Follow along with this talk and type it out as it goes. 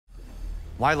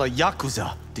While a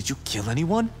Yakuza, did you kill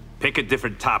anyone? Pick a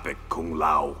different topic, Kung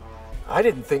Lao. I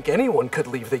didn't think anyone could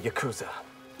leave the Yakuza.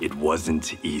 It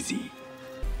wasn't easy.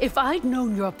 If I'd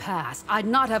known your past, I'd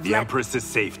not have The Empress is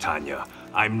safe, Tanya.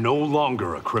 I'm no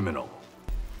longer a criminal.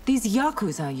 These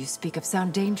Yakuza you speak of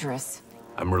sound dangerous.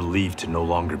 I'm relieved to no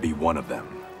longer be one of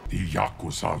them. The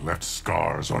Yakuza left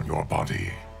scars on your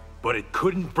body. But it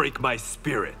couldn't break my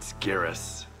spirit,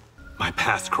 Garrus. My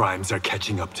past crimes are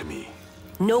catching up to me.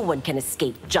 No one can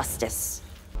escape justice.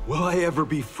 Will I ever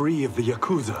be free of the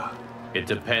Yakuza? It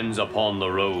depends upon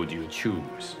the road you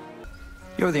choose.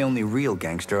 You're the only real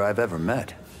gangster I've ever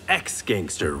met.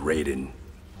 Ex-gangster, Raiden.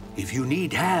 If you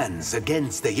need hands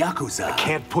against the Yakuza... I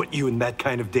can't put you in that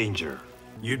kind of danger.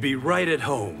 You'd be right at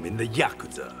home in the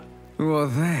Yakuza. Who are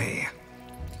they?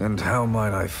 And how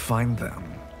might I find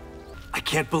them? I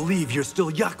can't believe you're still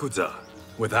Yakuza.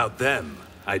 Without them,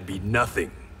 I'd be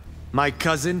nothing. My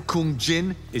cousin, Kung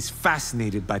Jin, is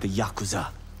fascinated by the Yakuza.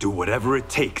 Do whatever it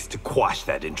takes to quash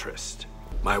that interest.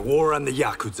 My war on the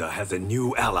Yakuza has a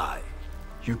new ally.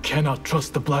 You cannot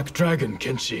trust the Black Dragon,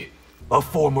 Kenshi. A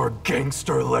former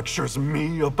gangster lectures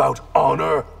me about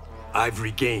honor? I've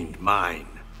regained mine.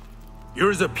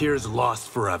 Yours appears lost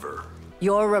forever.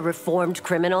 You're a reformed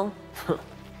criminal?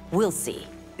 We'll see.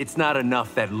 It's not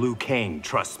enough that Liu Kang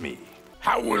trusts me.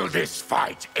 How will this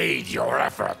fight aid your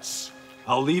efforts?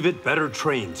 I'll leave it better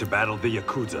trained to battle the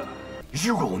Yakuza.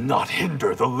 You will not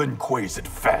hinder the Lin Kuei's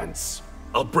advance.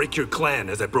 I'll break your clan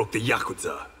as I broke the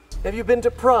Yakuza. Have you been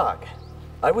to Prague?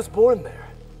 I was born there.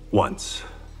 Once.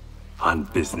 On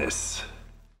business.